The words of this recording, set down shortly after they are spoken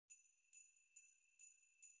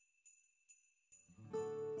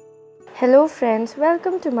Hello friends,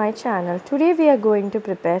 welcome to my channel. Today we are going to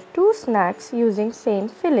prepare two snacks using same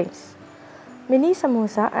fillings, mini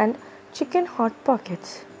samosa and chicken hot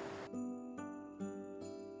pockets.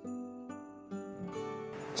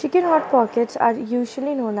 Chicken hot pockets are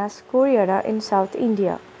usually known as coriada in South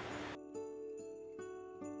India.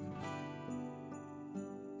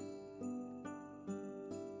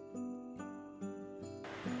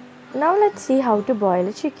 Now let's see how to boil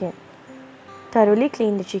a chicken. Thoroughly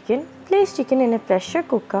clean the chicken, place chicken in a pressure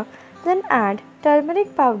cooker, then add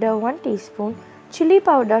turmeric powder 1 teaspoon, chili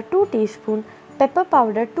powder 2 teaspoon, pepper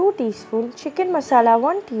powder 2 teaspoon, chicken masala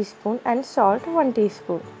 1 teaspoon and salt 1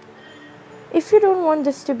 teaspoon. If you don't want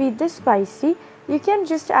this to be this spicy, you can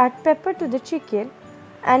just add pepper to the chicken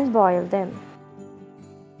and boil them.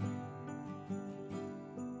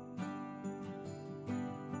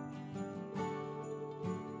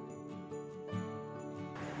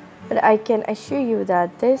 But I can assure you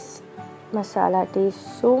that this masala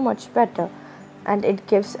tastes so much better and it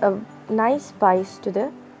gives a nice spice to the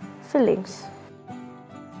fillings.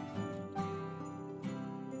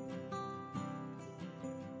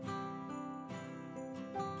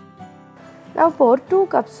 Now pour 2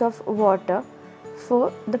 cups of water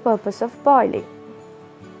for the purpose of boiling.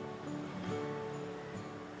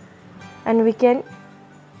 And we can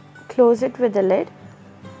close it with the lid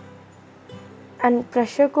and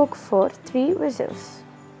pressure cook for 3 whistles.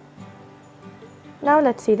 Now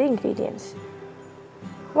let's see the ingredients.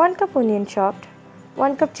 1 cup onion chopped,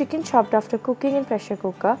 1 cup chicken chopped after cooking in pressure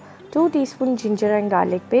cooker, 2 teaspoons ginger and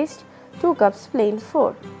garlic paste, 2 cups plain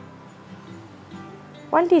flour,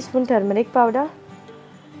 1 teaspoon turmeric powder,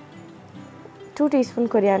 2 teaspoon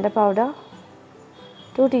coriander powder,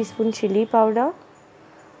 2 teaspoon chili powder,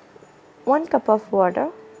 1 cup of water,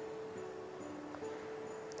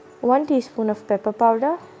 1 teaspoon of pepper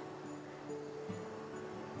powder,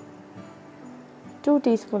 2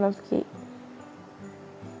 teaspoon of ghee,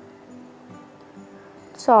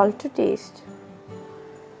 salt to taste.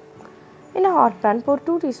 In a hot pan, pour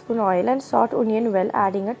 2 teaspoon oil and saute onion well,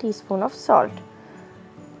 adding a teaspoon of salt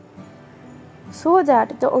so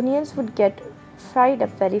that the onions would get fried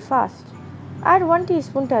up very fast. Add 1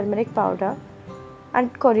 teaspoon turmeric powder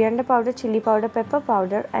and coriander powder, chili powder, pepper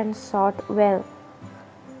powder and saute well.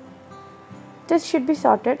 This should be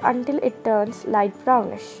sauteed until it turns light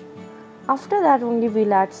brownish. After that only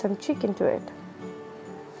we'll add some chicken to it.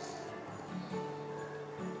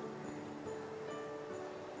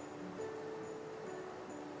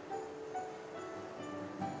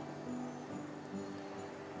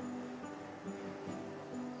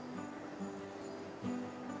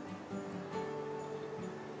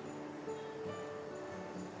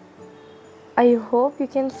 I hope you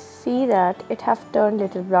can see that it have turned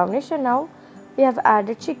little brownish, and now we have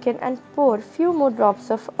added chicken and pour few more drops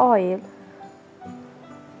of oil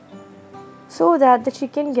so that the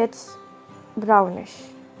chicken gets brownish.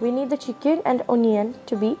 We need the chicken and onion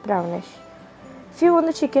to be brownish. If you want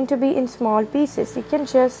the chicken to be in small pieces, you can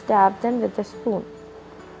just dab them with a spoon,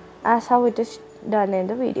 as how it is done in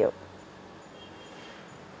the video.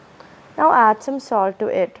 Now add some salt to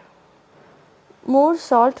it. More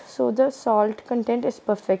salt so the salt content is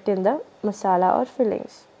perfect in the masala or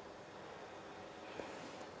fillings.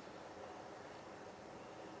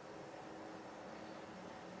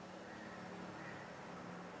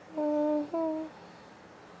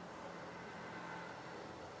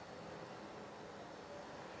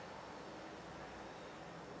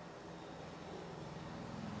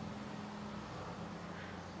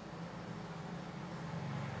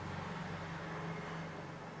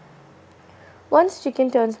 Once chicken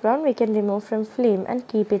turns brown, we can remove from flame and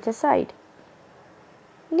keep it aside.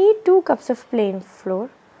 Need 2 cups of plain flour,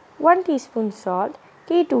 1 teaspoon salt,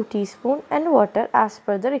 ghee 2 teaspoon and water as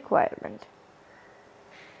per the requirement.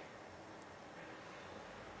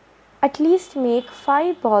 At least make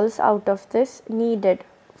 5 balls out of this needed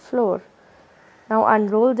flour. Now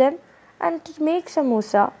unroll them, and to make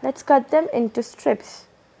samosa, let's cut them into strips.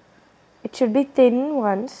 It should be thin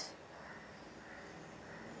ones.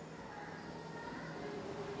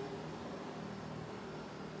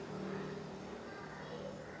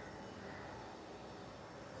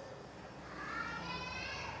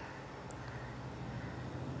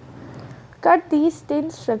 Cut these thin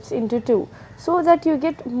strips into 2 so that you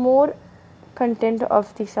get more content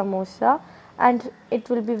of the samosa and it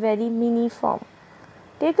will be very mini form.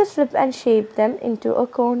 Take a strip and shape them into a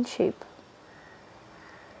cone shape.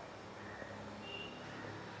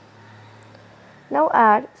 Now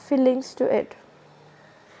add fillings to it.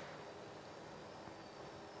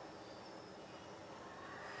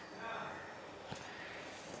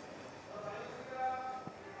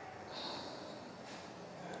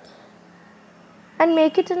 and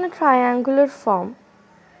make it in a triangular form,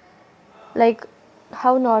 like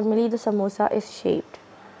how normally the samosa is shaped.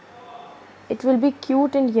 It will be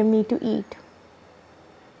cute and yummy to eat.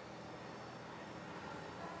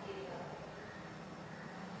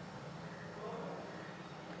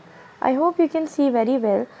 I hope you can see very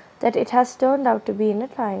well that it has turned out to be in a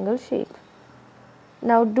triangle shape.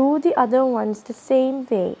 Now do the other ones the same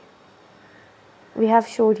way. We have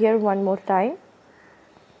showed here one more time.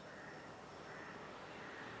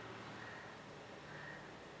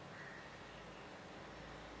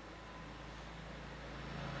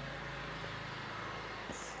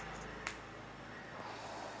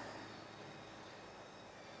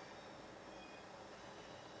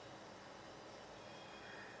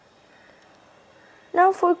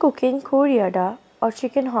 Now for cooking coriander or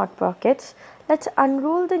chicken hot pockets, let's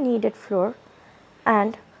unroll the kneaded flour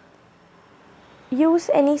and use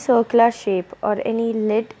any circular shape or any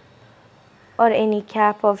lid or any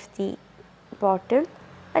cap of the bottle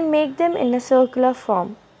and make them in a circular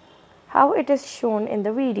form, how it is shown in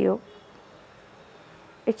the video.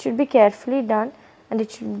 It should be carefully done and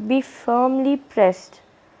it should be firmly pressed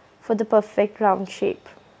for the perfect round shape.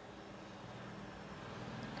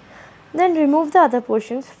 Then remove the other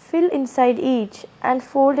portions, fill inside each and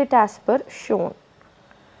fold it as per shown.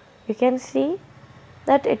 You can see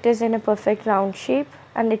that it is in a perfect round shape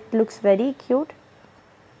and it looks very cute.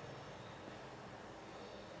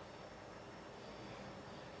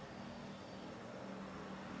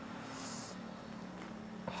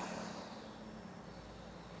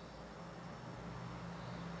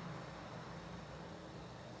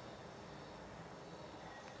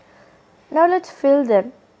 Now let's fill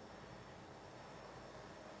them.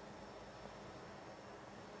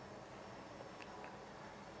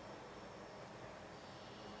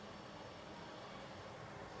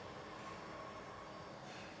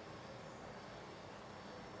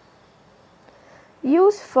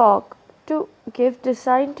 Use fork to give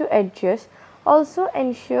design to edges. Also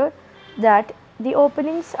ensure that the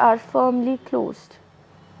openings are firmly closed.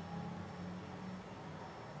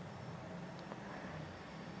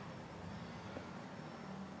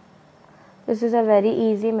 This is a very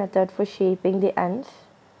easy method for shaping the ends.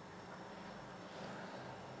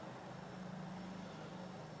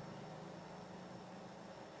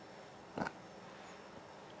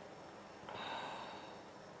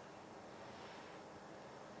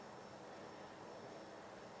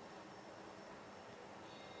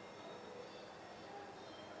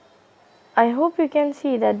 I hope you can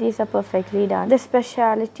see that these are perfectly done. The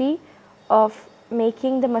speciality of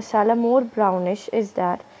making the masala more brownish is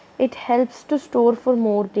that it helps to store for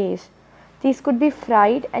more days. These could be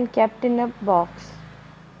fried and kept in a box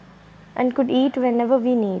and could eat whenever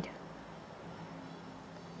we need.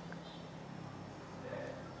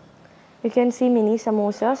 You can see mini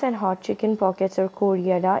samosas and hot chicken pockets or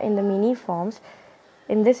coriander in the mini forms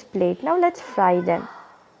in this plate. Now let's fry them.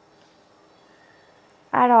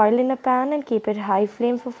 Add oil in a pan and keep it high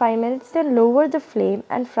flame for 5 minutes. Then lower the flame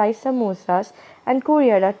and fry samosas and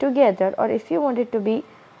coriander together, or if you want it to be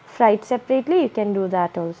fried separately, you can do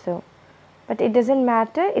that also. But it doesn't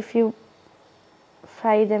matter if you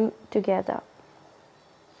fry them together.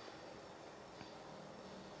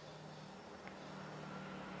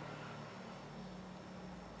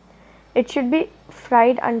 It should be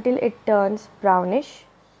fried until it turns brownish.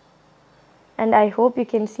 And I hope you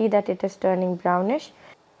can see that it is turning brownish.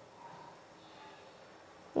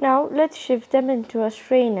 Now let's shift them into a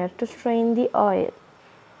strainer to strain the oil.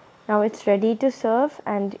 Now it's ready to serve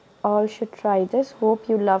and all should try this. Hope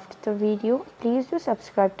you loved the video. Please do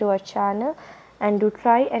subscribe to our channel and do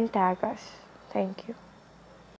try and tag us. Thank you.